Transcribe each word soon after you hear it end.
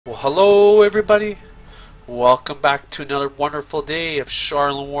Well, hello everybody. Welcome back to another wonderful day of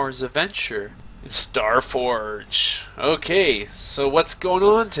Sharlenwar's adventure in StarForge. Okay, so what's going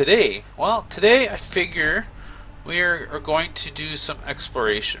on today? Well, today I figure we are going to do some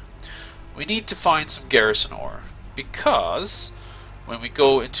exploration. We need to find some Garrison ore because when we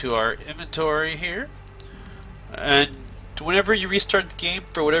go into our inventory here, and whenever you restart the game,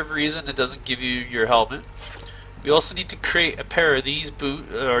 for whatever reason, it doesn't give you your helmet. We also need to create a pair of these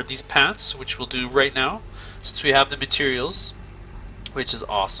these pants, which we'll do right now, since we have the materials, which is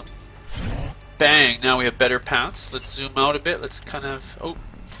awesome. Bang! Now we have better pants. Let's zoom out a bit. Let's kind of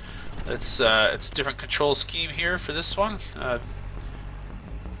it's a different control scheme here for this one.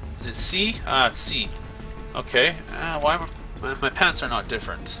 Is it C? It's C. Okay. Why my pants are not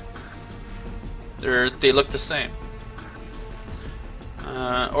different? They look the same.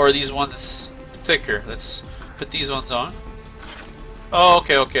 Or are these ones thicker? Let's put these ones on. Oh,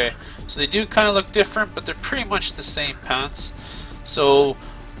 okay. So they do kind of look different, but they're pretty much the same pants. So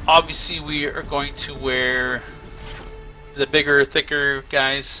obviously we are going to wear the bigger, thicker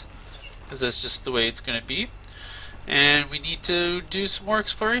guys, because that's just the way it's going to be. And we need to do some more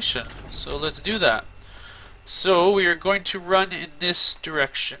exploration. So let's do that. So we are going to run in this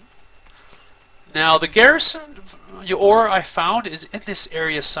direction. Now the Garrison ore I found is in this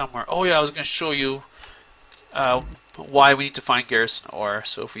area somewhere. Oh yeah, I was going to show you why we need to find Garrison ore.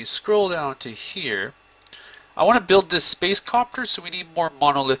 So if we scroll down to here, I want to build this space copter, so we need more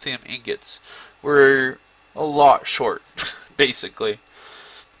monolithium ingots. We're a lot short, basically.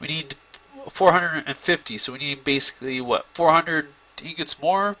 We need 450, so we need basically what, 400 ingots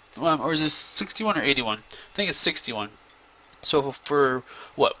more? Or is this 61 or 81? I think it's 61. So for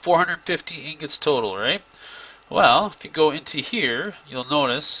what, 450 ingots total, right? Well, if you go into here, you'll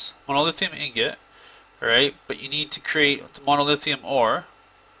notice monolithium ingot. Alright, but you need to create the monolithium ore,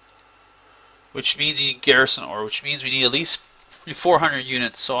 which means you need Garrison ore, which means we need at least 400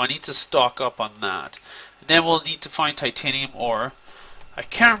 units, so I need to stock up on that. And then we'll need to find titanium ore. I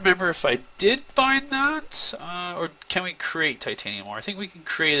can't remember if I did find that, or can we create titanium ore? I think we can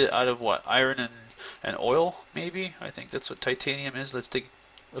create it out of what, iron and oil, maybe? I think that's what titanium is. Let's take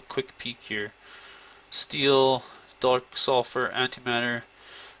a quick peek here. Steel, dark sulfur, antimatter.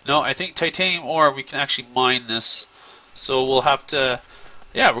 No, I think titanium ore, we can actually mine this. So we'll have to,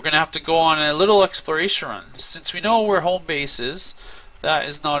 yeah, we're going to have to go on a little exploration run. Since we know where home base is, that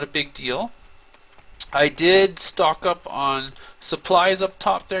is not a big deal. I did stock up on supplies up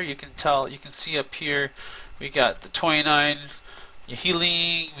top there. You can tell, you can see up here, we got the 29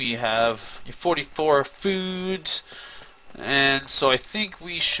 healing, we have 44 food, and so I think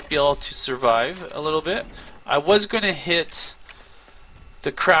we should be able to survive a little bit. I was going to hit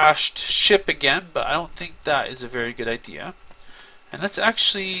the crashed ship again, but I don't think that is a very good idea. And let's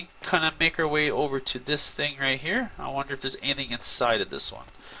actually kind of make our way over to this thing right here. I wonder if there's anything inside of this one.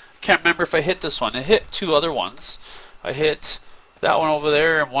 I can't remember if I hit this one. I hit two other ones. I hit that one over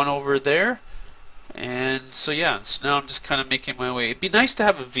there and one over there. And so yeah, so now I'm just kind of making my way. It'd be nice to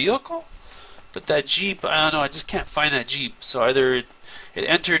have a vehicle, but that Jeep, I don't know, I just can't find that Jeep. So either it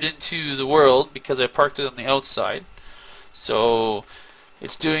entered into the world because I parked it on the outside. So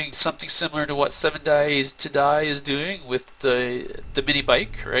it's doing something similar to what 7 Days to Die is doing with the mini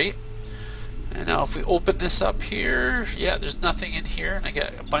bike, right? And now if we open this up here, yeah, there's nothing in here, and I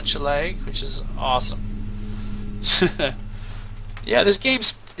get a bunch of lag, which is awesome. Yeah, this game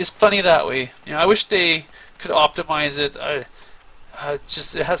is funny that way. You know, I wish they could optimize it.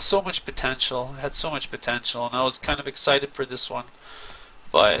 It has so much potential. It had so much potential, and I was kind of excited for this one.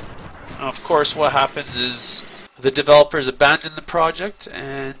 But of course, what happens is the developers abandon the project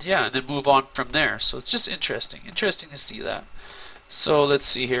and yeah, and then move on from there. So it's just interesting to see that. So let's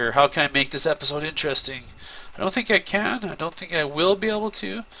see here. How can I make this episode interesting? I don't think I can. I don't think I will be able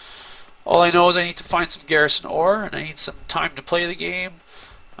to. All I know is I need to find some Garrison ore, and I need some time to play the game.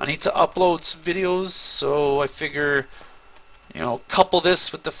 I need to upload some videos, so I figure, you know, couple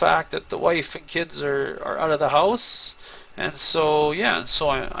this with the fact that the wife and kids are out of the house, and so yeah, so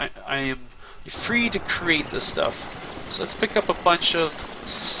I am free to create this stuff. So let's pick up a bunch of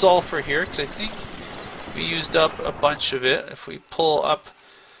sulfur here, because I think we used up a bunch of it. If we pull up,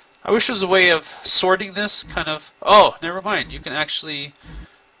 I wish there was a way of sorting this kind of. Oh, never mind. You can actually,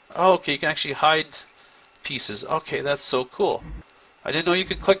 oh, okay, you can actually hide pieces. Okay, that's so cool. I didn't know you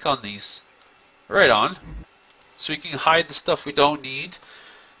could click on these. Right on. So we can hide the stuff we don't need,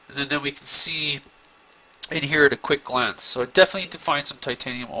 and then we can see in here at a quick glance. So I definitely need to find some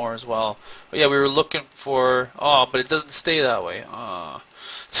titanium ore as well. But yeah, we were looking for, oh, but it doesn't stay that way. Oh.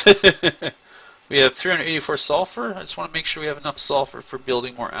 We have 384 sulfur. I just want to make sure we have enough sulfur for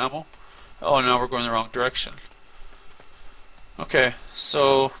building more ammo. Oh, now we're going the wrong direction. Okay,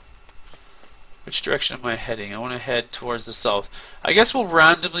 so which direction am I heading? I want to head towards the south. I guess we'll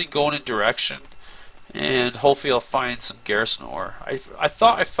randomly go in a direction, and hopefully I'll find some Garrison ore. I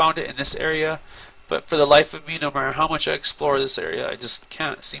thought I found it in this area, but for the life of me, no matter how much I explore this area, I just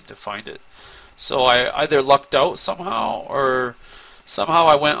can't seem to find it. So I either lucked out somehow, or somehow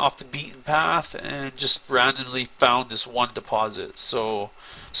I went off the beaten path and just randomly found this one deposit. So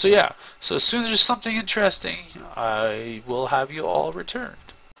yeah. So as soon as there's something interesting, I will have you all returned.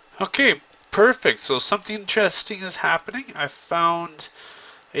 Okay, perfect. So something interesting is happening. I found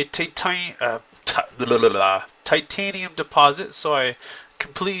a titanium deposit, so I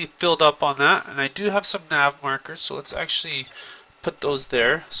completely filled up on that, and I do have some nav markers, so let's actually put those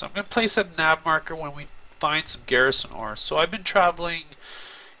there. So I'm going to place a nav marker when we find some Garrison ore. So I've been traveling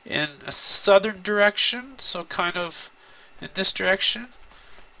in a southern direction, so kind of in this direction,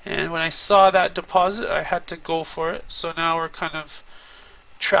 and when I saw that deposit I had to go for it. So now we're kind of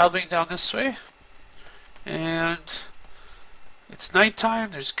traveling down this way, and it's nighttime.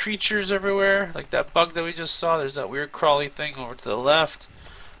 There's creatures everywhere, like that bug that we just saw. There's that weird crawly thing over to the left.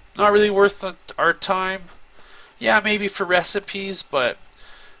 Not really worth our time. Yeah, maybe for recipes, but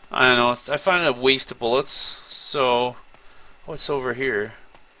I don't know. I find it a waste of bullets. So, what's over here?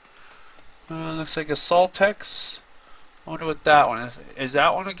 Looks like a Saltex. I wonder what that one is. Is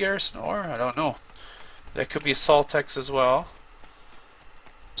that one a Garrison ore? I don't know. That could be a Saltex as well.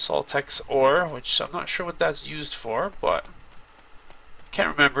 Saltex ore, which I'm not sure what that's used for, but I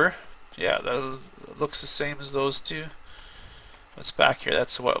can't remember. Yeah, that looks the same as those two. What's back here?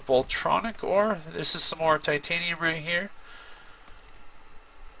 That's what, Voltronic ore? This is some more titanium right here.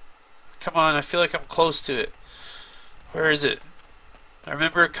 Come on, I feel like I'm close to it. Where is it? I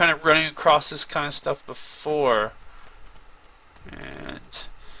remember kind of running across this kind of stuff before. And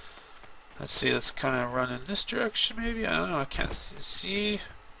let's see, let's kind of run in this direction maybe. I don't know, I can't see.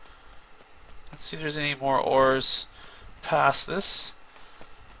 Let's see if there's any more ores past this.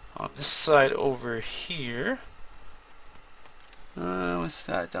 On this side over here. What's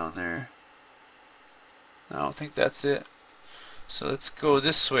that down there? I don't think that's it. So let's go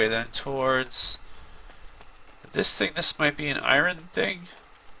this way then towards this thing. This might be an iron thing,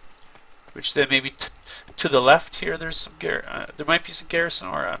 which then maybe to the left here there's some there might be some Garrison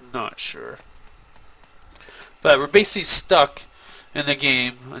ore. I'm not sure, but we're basically stuck in the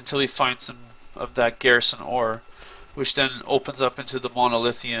game until we find some of that Garrison ore, which then opens up into the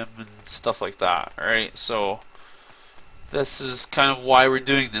monolithium and stuff like that. Alright, so this is kind of why we're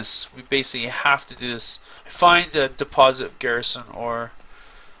doing this. We basically have to do this. Find a deposit of Garrison ore,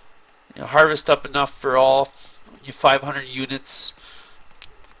 harvest up enough for all 500 units,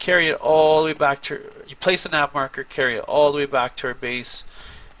 carry it all the way back to, you place a nav marker, carry it all the way back to our base,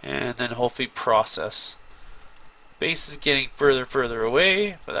 and then hopefully process. Base is getting further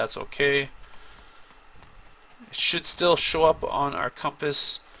away, but that's okay. It should still show up on our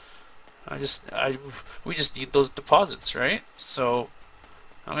compass. We just need those deposits, right? So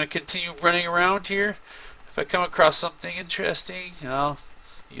I'm going to continue running around here. If I come across something interesting,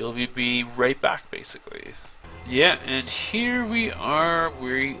 you'll be right back, basically. Yeah, and here we are.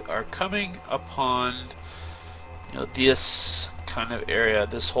 We are coming upon this kind of area,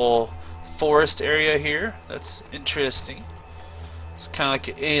 this whole forest area here. That's interesting. It's kind of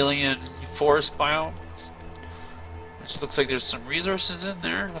like an alien forest biome. Which looks like there's some resources in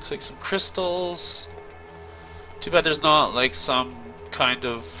there. Looks like some crystals. Too bad there's not like some kind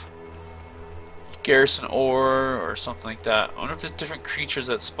of Garrison ore or something like that. I wonder if there's different creatures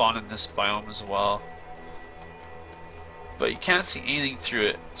that spawn in this biome as well. But you can't see anything through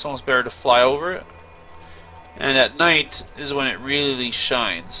it. It's almost better to fly over it. And at night is when it really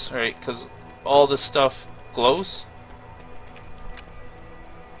shines, right? Because all this stuff glows.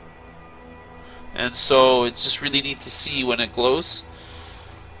 And so it's just really neat to see when it glows.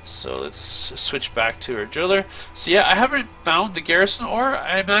 So let's switch back to our driller. So yeah, I haven't found the Garrison ore.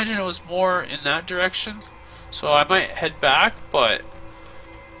 I imagine it was more in that direction. So I might head back, but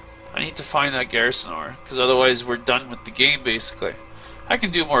I need to find that Garrison ore, because otherwise we're done with the game basically. I can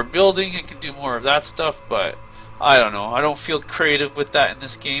do more building, I can do more of that stuff, but I don't know. I don't feel creative with that in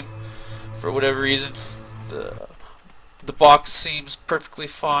this game for whatever reason. The box seems perfectly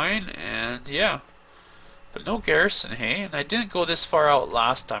fine, and yeah, but no Garrison, hey? And I didn't go this far out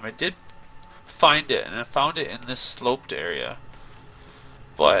last time. I did find it, and I found it in this sloped area,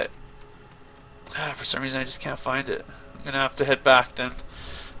 but for some reason I just can't find it. I'm gonna have to head back then.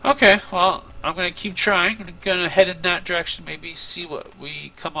 Okay, well, I'm going to keep trying. I'm going to head in that direction, maybe see what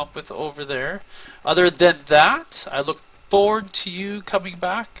we come up with over there. Other than that, I look forward to you coming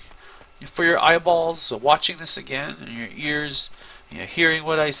back, for your eyeballs watching this again, and your ears hearing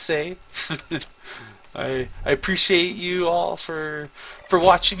what I say. I appreciate you all for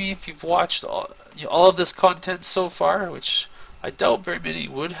watching me. If you've watched all of this content so far, which I doubt very many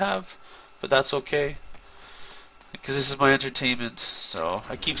would have, but that's okay, because this is my entertainment. So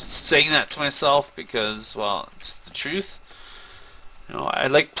I keep saying that to myself because, well, it's the truth. I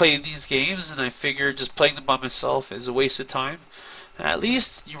like playing these games, and I figure just playing them by myself is a waste of time. At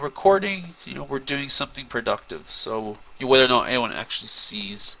least you're recording, we're doing something productive. So whether or not anyone actually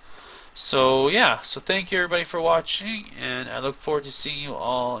sees. So yeah, so thank you everybody for watching, and I look forward to seeing you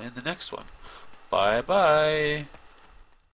all in the next one. Bye bye.